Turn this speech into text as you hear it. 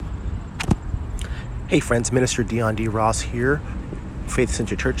Hey friends, Minister Dion D. Ross here, Faith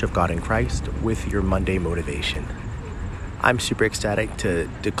Center Church of God in Christ, with your Monday motivation. I'm super ecstatic to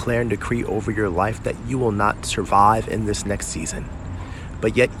declare and decree over your life that you will not survive in this next season,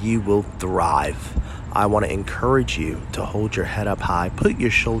 but yet you will thrive. I want to encourage you to hold your head up high, put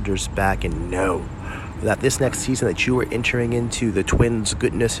your shoulders back, and know that this next season that you are entering into, the twins'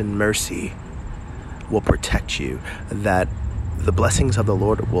 goodness and mercy will protect you, that the blessings of the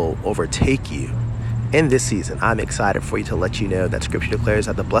Lord will overtake you. In this season, I'm excited for you to let you know that Scripture declares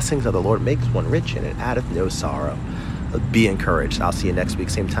that the blessings of the Lord makes one rich and it addeth no sorrow. Be encouraged. I'll see you next week,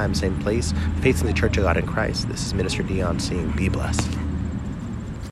 same time, same place. Faith in the Church of God in Christ. This is Minister Dion saying, be blessed.